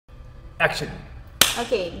Action!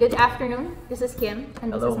 Okay, good afternoon. This is Kim,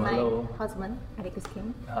 and this Hello, is my hello. husband, Atticus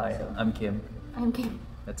Kim. Hi, I'm Kim. I'm Kim.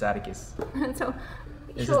 That's Atticus. so,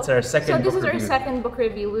 This is our second so this book is our review. second book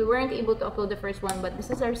review. We weren't able to upload the first one, but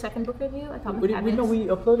this is our second book review. Atomic We Habits. know we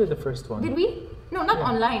uploaded the first one. Did we? No, not Yeah.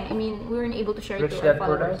 online. I mean, we weren't able to share it Rich to our Dad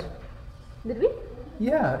Poor followers. Dad? Did we?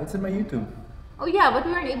 Yeah, it's in my YouTube. Oh yeah, but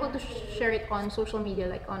we weren't able to share it on social media,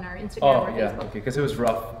 like on our Instagram Oh or yeah, Facebook. okay, because it was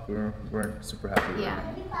rough. We weren't super happy. with Yeah.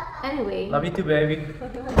 it. Anyway, Love you too, baby.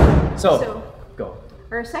 So, So- go.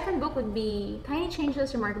 our second book would be Tiny Changes,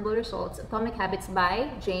 Remarkable Results: Atomic Habits by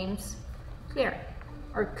James Clear,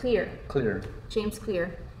 or Clear. Clear. James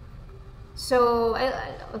Clear. So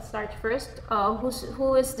I'll start first.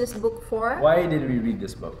 Who is this book for? Why did we read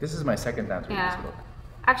this book? This is my second time to read Yeah. this book.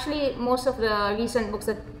 Actually, most of the recent books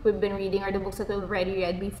that we've been reading are the books that we've already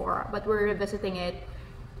read before, but we're revisiting it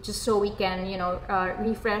just so we can,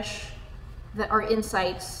 refresh our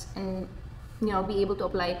insights and, be able to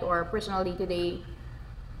apply it to our personal day-to-day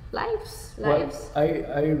lives. Well,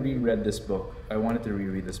 I reread this book. I wanted to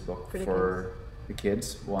reread this book For the for the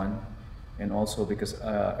kids, one, and also because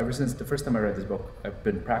ever since the first time I read this book, I've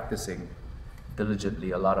been practicing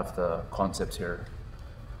diligently a lot of the concepts here,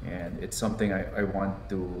 and it's something I want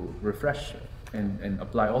to refresh and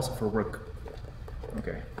apply also for work.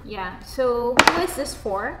 Okay. Yeah. So who is this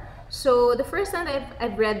for? So the first time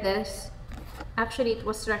I've read this, actually it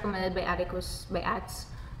was recommended by Atticus by Ats.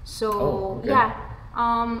 So Oh, okay. yeah.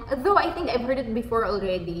 Though I think I've heard it before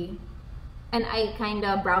already, and I kind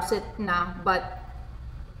of browse it now, but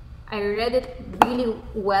I read it really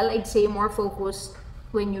well. I'd say more focused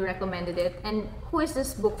when you recommended it. And who is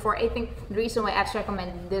this book for? I think the reason why Ats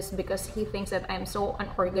recommended this because he thinks that I'm so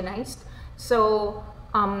unorganized. So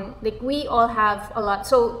we all have a lot.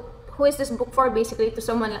 So who is this book for? Basically to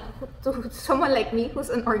someone like me who's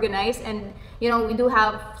unorganized, and we do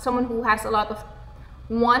have someone who has a lot of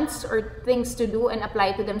wants or things to do and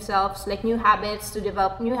apply to themselves, like new habits, to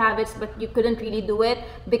develop new habits, but you couldn't really do it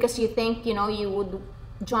because you think you would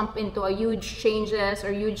jump into a huge changes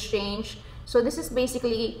or huge change. So this is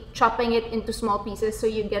basically chopping it into small pieces so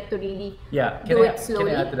you get to really Yeah. do it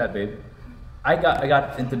slowly. Can I add to that, babe? I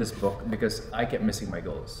got into this book because I kept missing my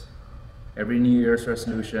goals. Every New Year's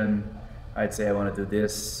resolution, I'd say I want to do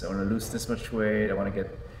this. I want to lose this much weight. I want to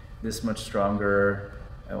get this much stronger.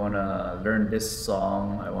 I want to learn this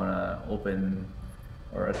song. I want to open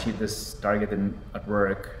or achieve this target at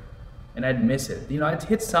work, and I'd miss it. I'd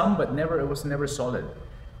hit some, but it was never solid.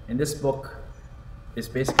 And this book is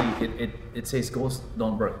basically it says goals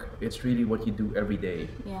don't work. It's really what you do every day.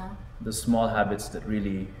 Yeah. The small habits that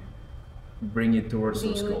really bring you towards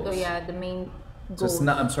those goals. Oh yeah, the main So goal. it's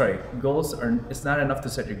not. I'm sorry. Goals are. It's not enough to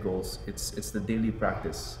set your goals. It's the daily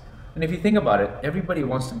practice. And if you think about it, everybody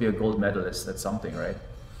wants to be a gold medalist at something, right?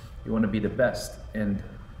 You want to be the best, and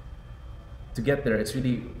to get there, it's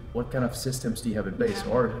really what kind of systems do you have in place,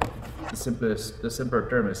 Yeah. or the simpler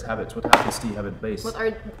term is habits. What habits do you have in place? What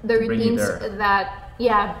are the to bring you routines there? that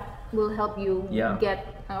will help you Yeah. get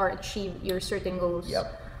or achieve your certain goals? Yep.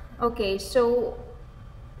 Okay, so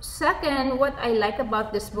second, what I like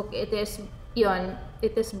about this book, it is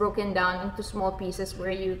broken down into small pieces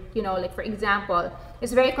where like for example,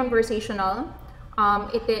 it's very conversational.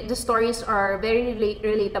 The stories are very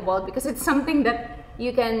relatable because it's something that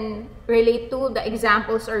you can relate to. The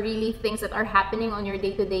examples are really things that are happening on your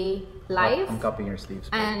day-to-day life. I'm copying your sleeves.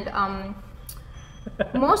 babe. And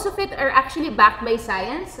most of it are actually backed by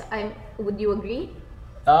science. Would you agree?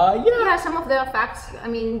 Yeah. Yeah, some of the facts,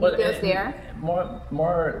 Well, details and there.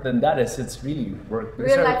 More than that is it's really work.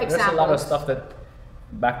 Real life There's a lot of examples. stuff that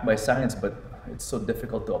backed by science, but it's so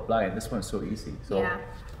difficult to apply, and this one's so easy. So Yeah.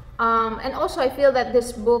 And also, I feel that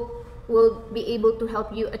this book will be able to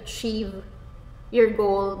help you achieve your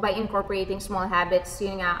goal by incorporating small habits.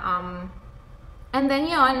 Yun nga, and then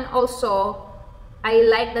also, I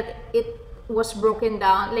like that it was broken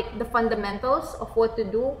down, like the fundamentals of what to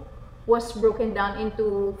do was broken down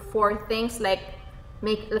into 4 things, like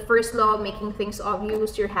make the first law, making things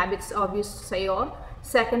obvious, your habits obvious sa'yo.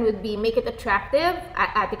 Second would be make it attractive.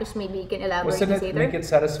 Atticus, maybe you can elaborate wasn't this it later. make it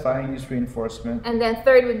satisfying? Use reinforcement. And then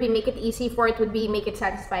third would be make it easy. Fourth would be make it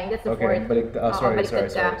satisfying. That's the Okay, fourth. sorry. baliktad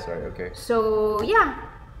ka. Okay. So yeah.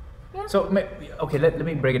 So okay, let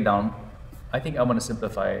me break it down. I think I want to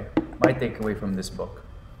simplify. My takeaway from this book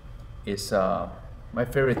is my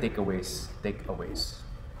favorite takeaways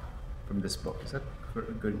from this book. Is that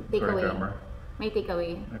good correct Takeaway. grammar? May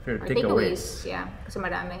takeaway. My favorite Or takeaways. Yeah, kasi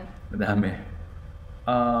marami. Madami.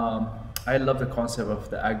 I love the concept of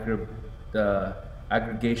the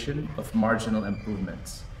aggregation of marginal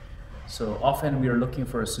improvements. So often we are looking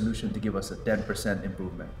for a solution to give us a 10%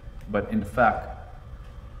 improvement. But in fact,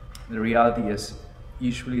 the reality is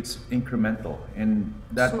usually it's incremental, and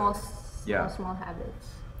that yeah. Small habits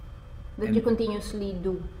that And- you continuously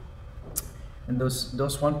do. And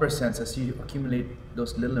those 1%, as you accumulate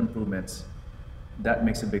those little improvements, that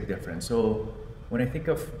makes a big difference. So when I think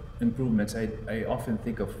of improvements, I often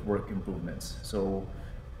think of work improvements. So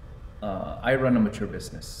I run a mature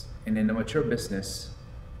business, and in a mature business,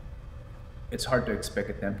 it's hard to expect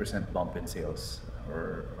a 10% bump in sales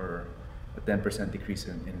or a 10% decrease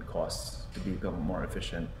in costs to become more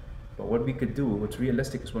efficient. But what we could do, what's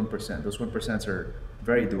realistic is 1%. Those 1% are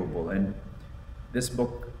very doable. And this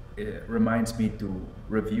book reminds me to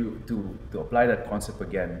review, to apply that concept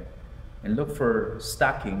again and look for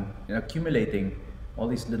stacking and accumulating all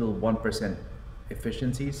these little 1%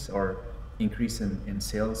 efficiencies or increase in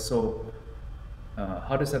sales. So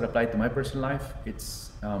how does that apply to my personal life?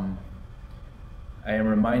 It's I am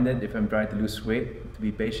reminded, if I'm trying to lose weight, to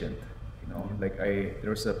be patient. You know, like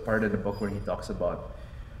there was a part in the book where he talks about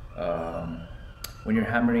when you're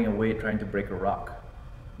hammering away trying to break a rock.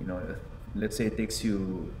 You know, let's say it takes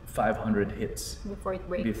you 500 hits Before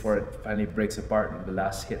it finally breaks apart in the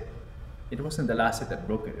last hit. It wasn't the last hit that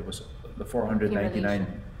broke it. It was the 499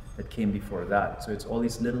 that came before that. So it's all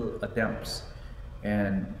these little attempts,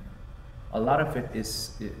 and a lot of it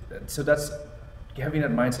is. So that's having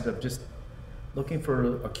that mindset of just looking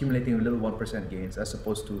for accumulating little 1% gains as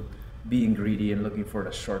opposed to being greedy and looking for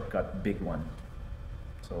the shortcut big one.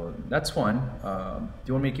 So that's one. Do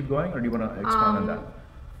you want me to keep going, or do you want to expand on that?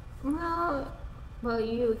 Well,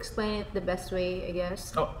 you explain it the best way, I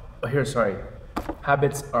guess. Oh, here, sorry.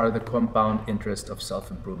 Habits are the compound interest of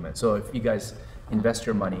self-improvement. So if you guys invest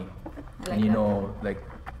your money, I like and you that. know, like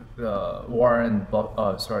Warren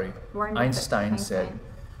Einstein Buffett. said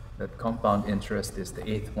that compound interest is the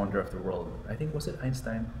eighth wonder of the world. I think, was it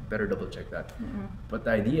Einstein? Better double check that. But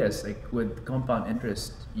the idea is, like, with compound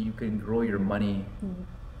interest, you can grow your money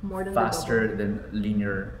More than faster than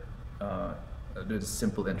linear, the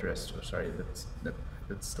simple interest. Oh, sorry,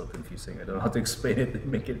 that's still confusing. I don't know how to explain it and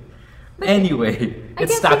make it. Anyway, I it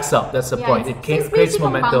guess stacks up. That's the yeah, point. it's- It it's creates basic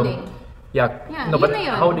momentum. compounding. Yeah. No, yun but na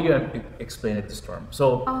yun. how do you explain it to Storm?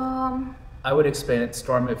 So double. I would explain it,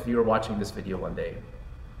 Storm, if you're watching this video one day.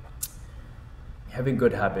 Having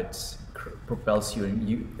good habits propels you and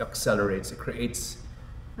you accelerates. It creates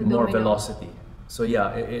A more domino. velocity. So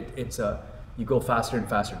yeah, it's you go faster and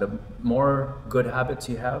faster. The more good habits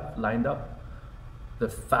you have lined up, the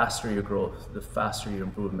faster your growth, the faster your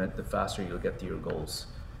improvement, the faster you'll get to your goals.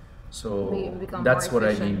 We So become that's more what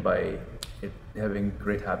I efficient. mean by having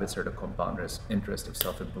great habits are the compound interest of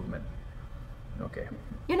self-improvement. Okay.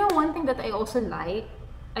 You know, one thing that I also like,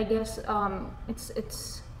 I guess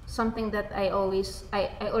it's something that I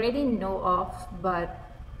already know of, but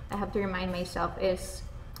I have to remind myself is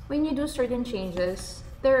when you do certain changes,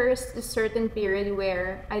 there is a certain period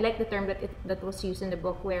where I like the term that was used in the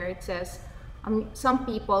book where it says some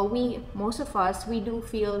people, most of us, we do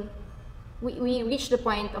feel we reach the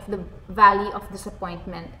point of the valley of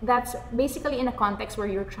disappointment. That's basically in a context where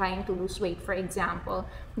you're trying to lose weight. For example,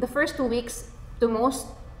 the first 2 weeks, to most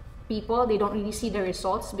people, they don't really see the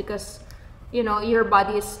results because your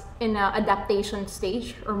body is in an adaptation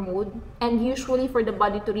stage or mode, and usually for the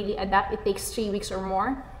body to really adapt, it takes 3 weeks or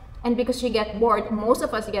more. And because you get bored, most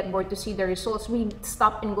of us get bored to see the results, we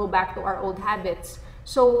stop and go back to our old habits.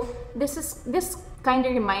 So this kind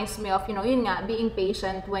of reminds me of yun nga, being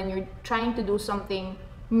patient when you're trying to do something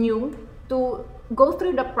new, to go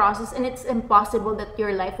through the process, and it's impossible that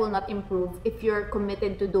your life will not improve if you're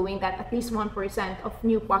committed to doing that, at least 1% of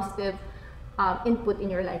new positive input in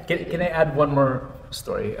your life. Can I add one more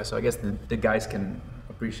story? So I guess the guys can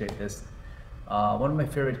appreciate this. One of my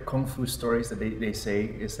favorite kung fu stories that they say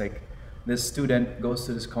is like this student goes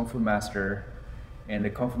to this kung fu master, and the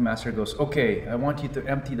kung fu master goes, "Okay, I want you to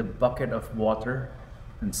empty the bucket of water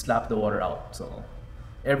and slap the water out." So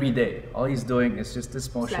every day, all he's doing is just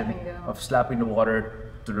this motion of slapping the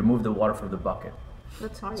water to remove the water from the bucket.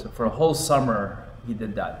 That's hard. So for a whole summer, he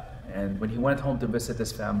did that. And when he went home to visit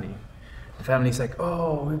his family, the family's like,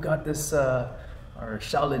 "Oh, we've got this, our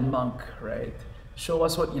Shaolin monk, right? Show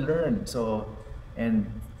us what you learned."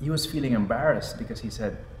 And he was feeling embarrassed because he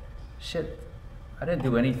said, "Shit, I didn't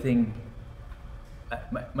do anything.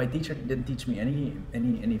 My teacher didn't teach me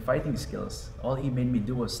any fighting skills. All he made me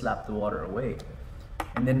do was slap the water away."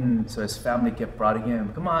 And then, so his family kept prodding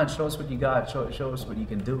him, "Come on, show us what you got. Show us what you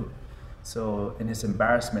can do." So in his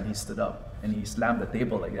embarrassment, he stood up and he slammed the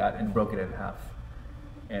table like that and broke it in half.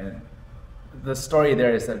 And the story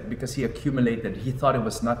there is that because he accumulated, he thought it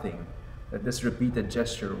was nothing. That this repeated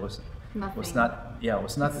gesture Nothing. Was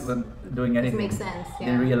not doing anything. makes sense,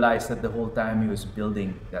 Didn't yeah. realize that the whole time he was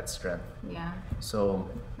building that strength. Yeah. So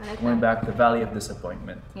I like going that. back, the valley of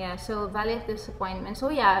disappointment. Yeah, so valley of disappointment. So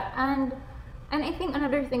yeah, and I think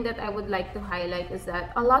another thing that I would like to highlight is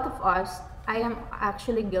that a lot of us, I am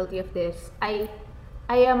actually guilty of this. I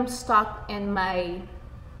am stuck in my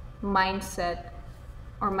mindset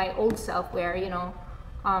or my old self where, you know,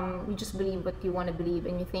 you just believe what you want to believe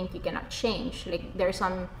and you think you cannot change. Like there are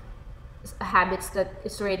some habits that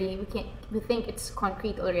is already we think it's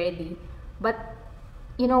concrete already, but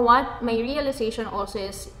you know what, my realization also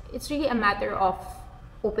is it's really a matter of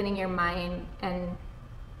opening your mind and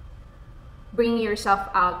bringing yourself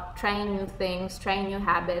out, trying new things, trying new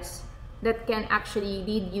habits that can actually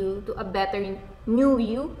lead you to a better new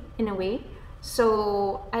you in a way.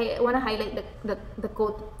 So I want to highlight the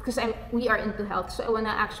quote because we are into health, so I want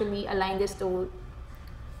to actually align this to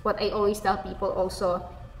what I always tell people also.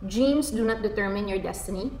 Dreams do not determine your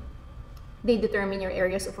destiny. They determine your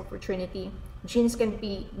areas of opportunity. Genes can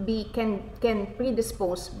can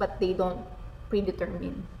predispose, but they don't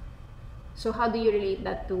predetermine. So how do you relate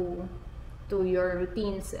that to your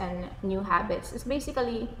routines and new habits? It's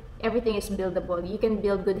basically everything is buildable. You can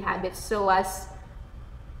build good habits. So as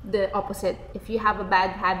the opposite, if you have a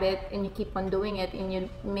bad habit and you keep on doing it and you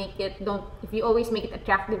make it don't if you always make it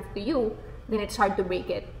attractive to you, then it's hard to break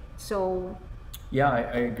it. So Yeah,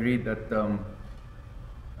 I agree that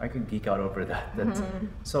I could geek out over that.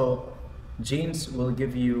 So genes will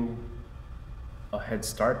give you a head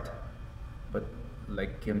start, but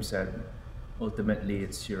like Kim said, ultimately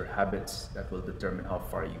it's your habits that will determine how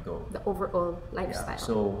far you go. the overall Yeah. lifestyle.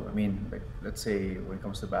 So I mean, like let's say when it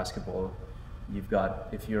comes to basketball, you've got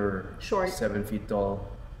if you're Short. 7 feet tall,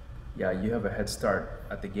 yeah, you have a head start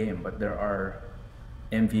at the game. But there are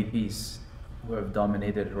MVPs who have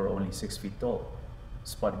dominated who are only 6 feet tall.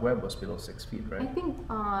 Spud Webb was below 6 feet, I right? think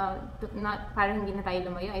not parang hindi na tayo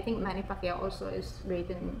lumayo. I think Manny Pacquiao also is great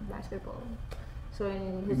in basketball. So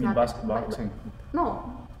You he's mean not boxing? No,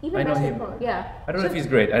 even I know him. basketball. Yeah. I don't know So if he's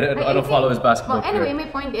great. I don't think- follow his basketball Well, anyway, career. my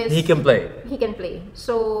point is He can play. He can play.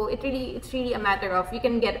 So it's really a matter of you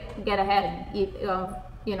can get ahead if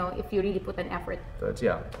you know if you really put an effort. So it's,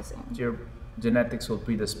 yeah, Kasi- your genetics will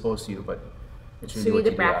predispose you, but it's It's really really what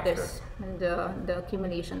the you do after. practice and the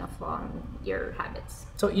accumulation of your habits.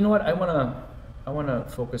 So you know what? I wanna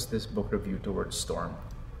focus this book review towards Storm,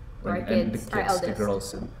 To our and kids, the our kids, the eldest. girls,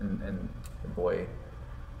 and the boy.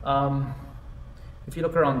 If you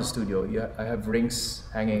look around the studio, I have rings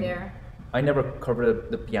hanging. There. I never cover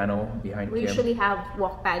the piano behind We Kim. usually have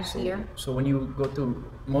walk pads here. So when you go to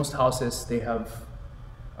most houses, they have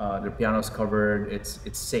their pianos covered. It's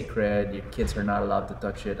sacred. Your kids are not allowed to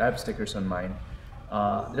touch it. I have stickers on mine.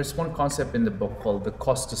 There's one concept in the book called the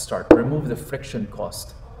cost to start. Remove the friction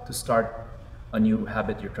cost to start a new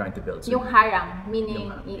habit you're trying to build. So Yung harang, meaning,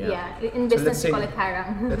 Yung- yeah. yeah. In So business, we call it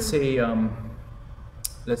harang. let's say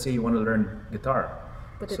you want to learn guitar.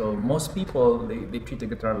 Put it So in. most people they treat the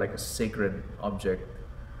guitar like a sacred object,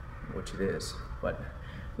 which it is. But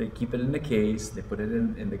they keep it in the case. They put it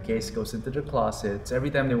in the case, goes into the closet. So every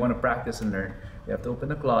time they want to practice and learn, they have to open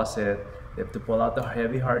the closet. They have to pull out the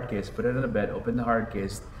heavy hard case, put it in the bed, open the hard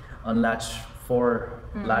case, unlatch 4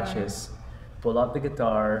 latches, pull out the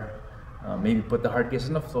guitar, maybe put the hard case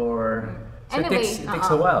on the floor. So Anyway, it takes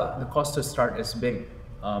a while. The cost to start is big.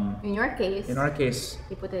 In your case, In our case,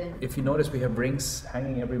 you put it in. if you notice, we have rings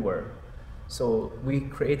hanging everywhere. So we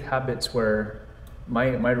create habits where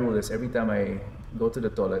my rule is every time I go to the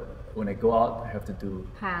toilet, when I go out, I have to do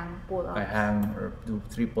Hang, pull up. I hang or do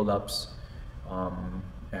 3 pull-ups.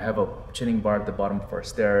 I have a chinning bar at the bottom of our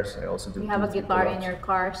stairs. I also do You have a 2, 3 guitar in pull-ups. your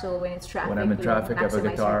car, so when it's traffic, When I'm in you traffic, I have a maximize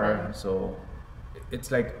your guitar. time. So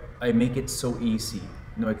it's like I make it so easy,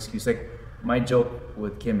 no excuse. Like my joke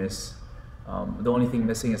with Kim is the only thing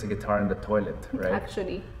missing is a guitar in the toilet, right?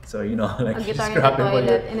 Actually, So you know, like a you guitar in just the grab it while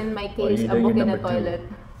toilet, you're- and in my while case, you're a doing book your in the number two. toilet.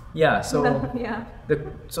 Yeah, so Yeah.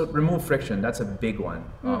 so remove friction. That's a big one.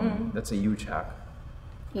 That's a huge hack.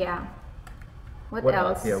 Yeah. What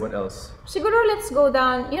else? Yeah, what else? Siguro let's go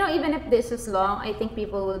down, you know, even if this is long, I think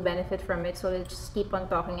people will benefit from it. So let's just keep on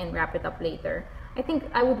talking and wrap it up later. I think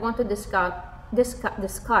I would want to discuss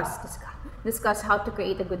how to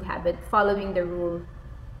create a good habit following the rule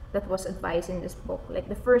that was advised in this book. Like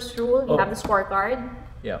the first rule, you Oh. have the scorecard.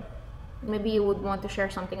 Yeah. Maybe you would want to share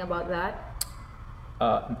something about that.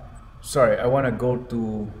 Sorry, I want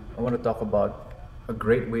to talk about a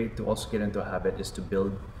great way to also get into a habit is to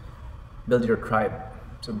build your tribe.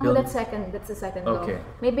 So Oh, that's second. That's the second law. Okay.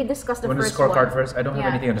 Maybe discuss the You want the first scorecard one. first? I don't have Yeah.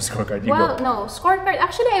 anything on the scorecard. You Well, go. no, scorecard.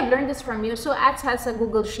 Actually, I've learned this from you. So Ads has a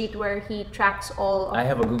Google Sheet where he tracks all of I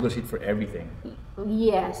have a Google Sheet for everything.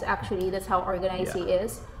 Yes, actually, that's how organized he Yeah.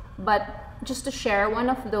 is. But just to share, one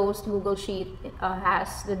of those Google Sheet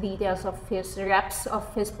has the details of his reps of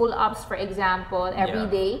his pull-ups, for example, every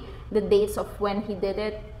Yeah. day, the dates of when he did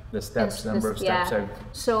it. The steps, and number of steps. Yeah.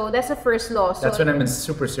 So that's the first law. So, That's when I'm in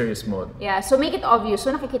super serious mode. yeah, so make it obvious.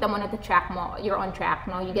 So nakikita mo na the track mo, you're on track,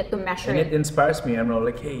 no? You get to measure And it. it inspires me. I'm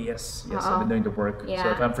like, hey, yes, I've been doing the work. So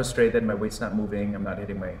Yeah. if I'm frustrated, my weight's not moving, I'm not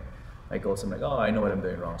hitting my goals, I'm like, oh, I know what I'm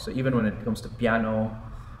doing wrong. So even when it comes to piano,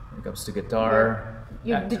 when it comes to guitar,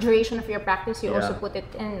 The duration of your practice, you Yeah. also put it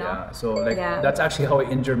in, no? yeah. So like Yeah. that's actually how I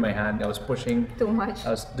injured my hand. I was pushing, Too much.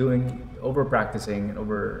 I was doing over practicing and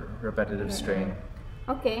over repetitive strain.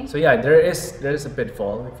 Okay. So yeah, there is a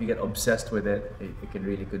pitfall. If you get obsessed with it, it can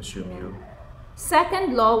really consume you.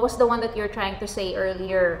 Second law was the one that you're trying to say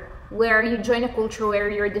earlier, where you join a culture where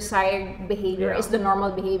your desired behavior Yeah. is the normal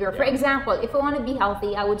behavior. For Yeah. example, if I want to be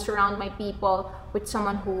healthy, I would surround my people with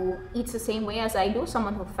someone who eats the same way as I do,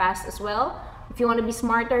 someone who fasts as well. If you want to be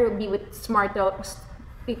smarter, be with smarter,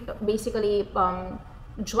 basically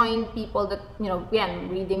join people that, again,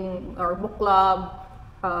 reading or book club,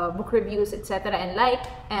 book reviews, etc.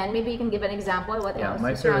 And maybe you can give an example. What Yeah, else?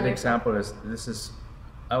 my You surround favorite yourself- example is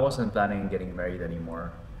I wasn't planning on getting married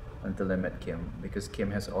anymore until I met Kim, because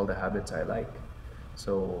Kim has all the habits I like.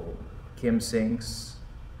 So Kim sings,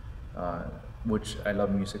 which I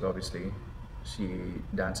love music obviously. She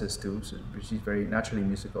dances too, so she's very naturally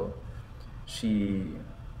musical. She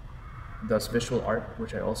does visual art,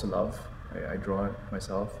 which I also love. I draw it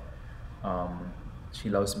myself. She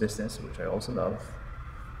loves business, which I also love.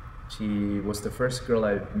 She was the first girl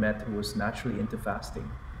I met who was naturally into fasting,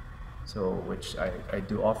 so which I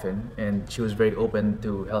do often, and she was very open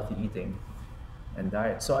to healthy eating and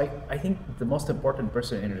diet. So I think the most important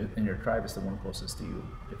person in your tribe is the one closest to you.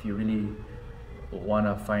 If you really want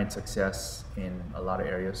to find success in a lot of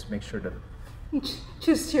areas, make sure that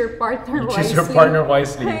Choose your partner you wisely. choose your partner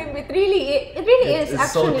wisely. It really is It's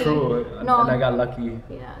actually. so true, No, and I got lucky.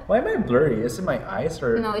 Yeah. Why am I blurry? Is it my eyes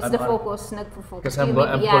or? no, it's I'm the on- focus, not for focus. 'Cause I'm You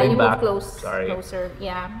I'm yeah, pulling you back. move Sorry. closer.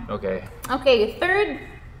 Yeah. Okay. Okay. Third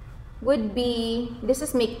would be this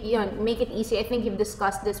is make it easy. I think you've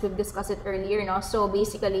discussed this. We've discussed it earlier. No, so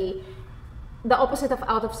basically, the opposite of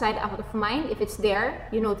out of sight, out of mind. If it's there,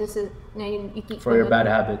 you notice it. You keep For your bad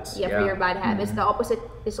habits. Yeah, for your bad habits. The opposite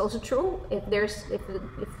is also true. If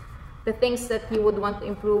the things that you would want to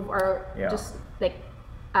improve are Yeah. just like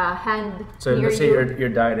hand So near let's say you,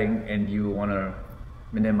 you're dieting and you want to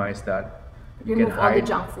minimize that. You remove all the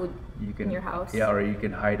junk food in your house. Yeah, or you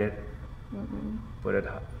can hide it. Put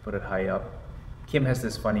it high up. Kim has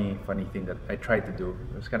this funny thing that I tried to do.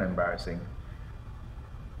 It was kind of embarrassing.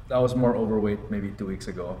 I was more overweight maybe 2 weeks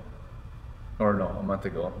ago, or no, a month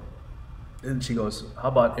ago. And she goes, "How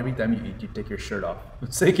about every time you eat, you take your shirt off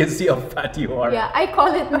so you can see how fat you are?" Yeah, I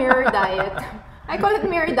call it mirror diet. I call it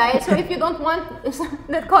mirror diet. So if you don't want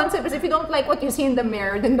that concept is if you don't like what you see in the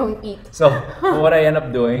mirror, then don't eat. So what I end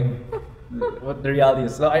up doing, what the reality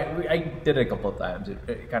is, so I did it a couple of times.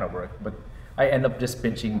 It kind of worked, but I end up just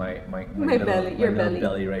pinching my belly, your little belly.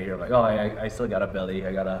 belly right here. Like, oh, I still got a belly.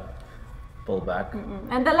 I gotta pull back.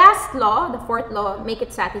 And the last law, the fourth law, make it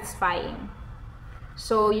satisfying.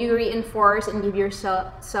 So you reinforce and give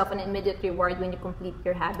yourself an immediate reward when you complete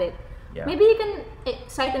your habit. Yeah. Maybe you can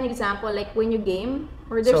cite an example, like when you game,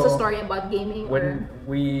 or there's a So, story about gaming. When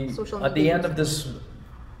we social at the media end of this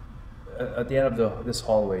this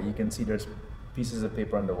hallway, you can see there's pieces of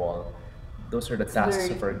paper on the wall. Those are the tasks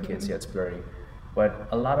blurry. of our kids. Yeah, it's blurry. But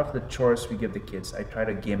a lot of the chores we give the kids, I try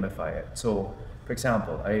to gamify it. So, for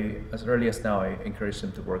example, as early as now, I encourage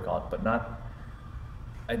them to work out, but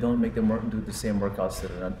I don't make them do the same workouts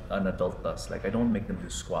that an adult does. Like, I don't make them do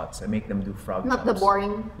squats. I make them do frog not the jumps.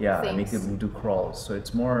 boring Yeah, things. I make them do crawls. So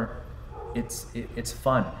it's more, it's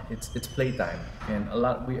fun. It's playtime, and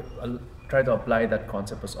we try to apply that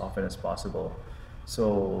concept as often as possible.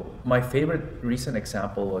 So my favorite recent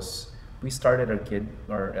example was we started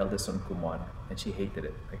our eldest on Kumon, and she hated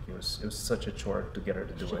it. Like it was such a chore to get her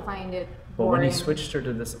to do You it. find it But when we boring. switched her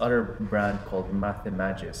to this other brand called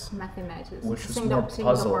Mathemagis, Mathematics, which was more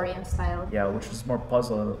puzzle. Singaporean style. yeah, which was more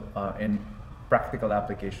puzzle and practical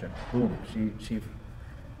application. Boom,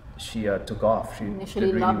 she took off. She Initially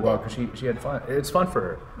did really loved well it. because she had fun. It's fun for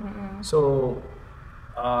her. So,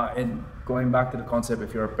 and going back to the concept,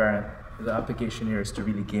 if you're a parent, the application here is to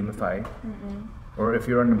really gamify. Or if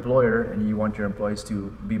you're an employer and you want your employees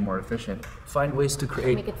to be more efficient, find ways to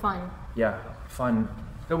create Make it fun. fun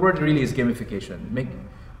The word really is gamification.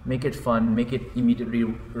 Make it fun. Make it immediately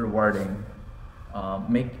rewarding.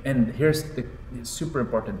 And here's the super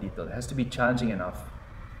important detail. It has to be challenging enough,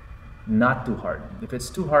 not too hard. If it's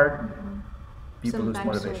too hard, people lose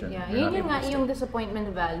motivation. So, yeah. They're not Yun yung nga, interested. yung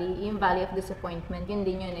disappointment valley, yung valley of disappointment, yun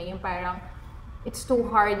din yun eh, yung parang, it's too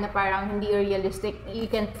hard na parang hindi realistic. You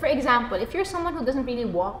can, for example, if you're someone who doesn't really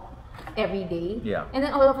walk every day, Yeah. and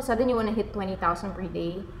then all of a sudden you want to hit 20,000 per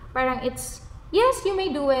day, parang it's, yes, you may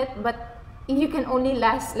do it, but you can only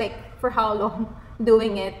last like, for how long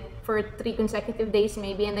doing it? For 3 consecutive days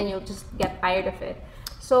maybe, and then you'll just get tired of it.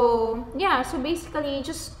 So, yeah, so basically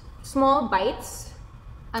just small bites,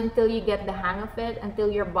 until you get the hang of it, until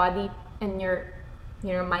your body and your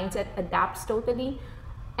mindset adapts totally.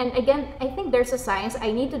 And again, I think there's a science.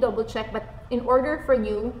 I need to double check, but in order for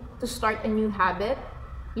you to start a new habit,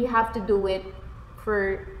 you have to do it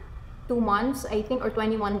for 2 months, I think, or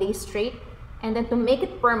 21 days straight. And then to make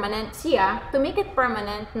it permanent, to make it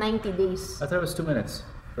permanent, 90 days. I thought it was 2 minutes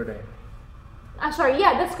per day. Sorry,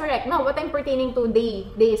 yeah, that's correct. No, what I'm pertaining to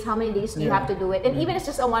days, how many days do you have to do it? And even it's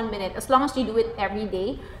just a 1 minute, as long as you do it every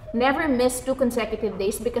day, never miss 2 consecutive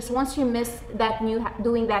days, because once you miss that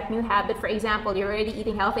doing that new habit, for example, you're already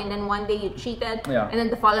eating healthy and then one day you cheated, and then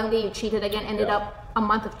the following day you cheated again, ended up a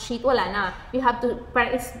month of cheat, wala na. You have to,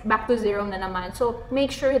 it's back to zero na naman. So make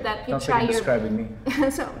sure that you try your... describing me.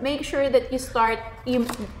 So make sure that you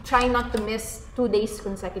try not to miss 2 days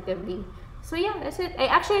consecutively. So yeah, that's it. I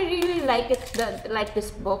actually really like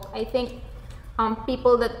this book. I think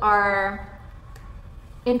people that are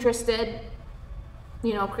interested,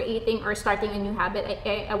 creating or starting a new habit,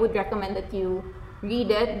 I would recommend that you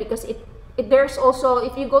read it, because there's also,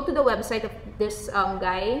 if you go to the website of this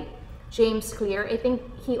guy, James Clear, I think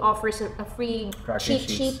he offers a free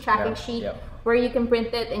tracking sheet where you can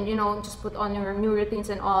print it and just put on your new routines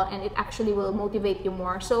and all, and it actually will motivate you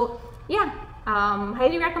more. So yeah.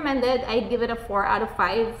 Highly recommended. I'd give it a 4 out of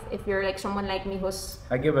 5 if you're like someone like me who's...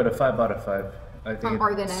 I give it a 5 out of 5. I think it's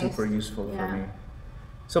organized. super useful for me.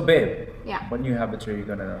 So babe, what new habits are you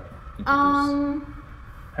gonna introduce?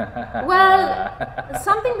 Well,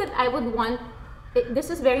 something that I would want,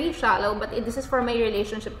 this is very shallow, but this is for my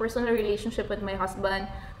personal relationship with my husband.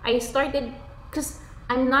 I started, because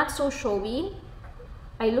I'm not so showy.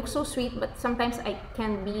 I look so sweet, but sometimes I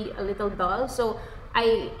can be a little dull. So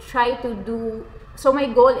I try to do, so my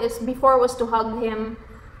goal is, before was to hug him,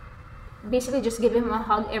 basically just give him a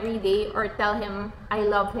hug every day, or tell him I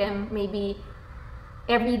love him maybe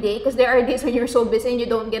every day, because there are days when you're so busy and you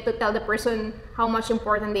don't get to tell the person how much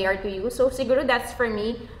important they are to you. So siguro that's for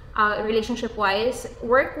me, relationship wise.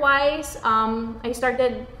 Work wise, I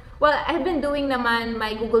started, I've been doing naman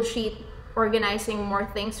my Google Sheet, organizing more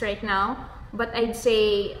things right now, but I'd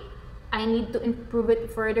say I need to improve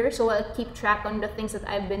it further, so I'll keep track on the things that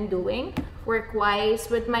I've been doing. Work-wise,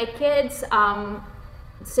 with my kids,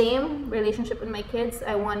 same relationship with my kids.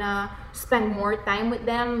 I wanna spend more time with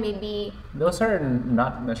them. Maybe those are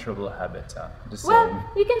not measurable habits, huh? Just well, saying.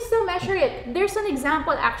 you can still measure it. There's an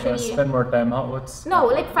example actually. Spend more time.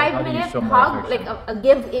 Like 5-minute hug, like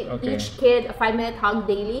give each kid a 5-minute hug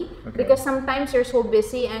daily. Because sometimes you're so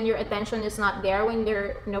busy and your attention is not there when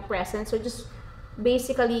they're present. So just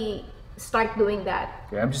basically start doing that.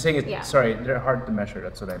 Okay, I'm just saying it. Sorry, they're hard to measure.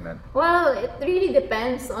 That's what I meant. Well, it really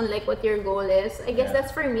depends on like what your goal is. I guess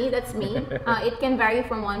that's for me. That's me. It can vary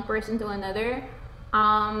from one person to another.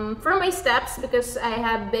 For my steps, because I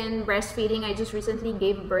have been breastfeeding, I just recently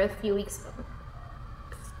gave birth a few weeks,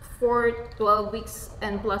 12 weeks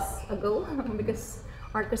and plus ago, because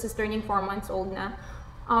Marcus is turning 4 months old now.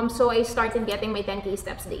 So I started getting my 10K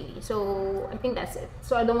steps daily. So I think that's it.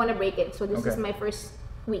 So I don't want to break it. So this is my first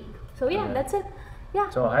week. So yeah, that's it. Yeah.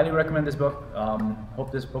 So I highly recommend this book. Hope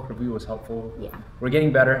this book review was helpful. Yeah. We're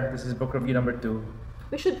getting better. This is book review number 2.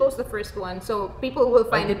 We should post the first one so people will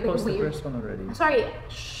find it post weird. the first one already. Sorry,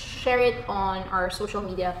 share it on our social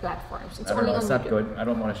media platforms. It's only on it's YouTube. not good. I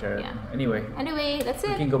don't want to share it. Yeah. Anyway, that's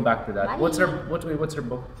it. We can go back to that. Bye. What's her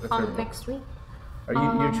book? Next week. Are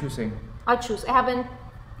you're choosing? I'll choose. I haven't.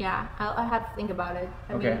 Yeah, I'll have to think about it.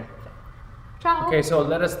 I mean, ciao. Okay, so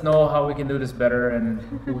let us know how we can do this better and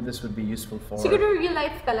who this would be useful for. Siguro real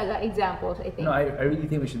life talaga examples, I think. No, I really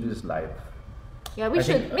think we should do this live. Yeah, we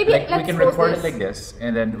should. Think, maybe let's we can post record this. it like this,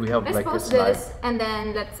 and then we have let's like post this live. this, and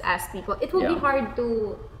then let's ask people. It will be hard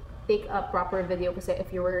to take a proper video because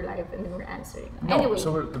if you were live and then we're answering. No, anyway,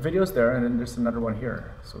 so the video's there, and then there's another one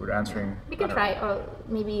here. So we're answering. We can try, or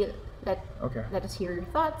maybe let us hear your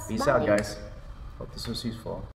thoughts. Peace Bye. out, guys. Hope this was useful.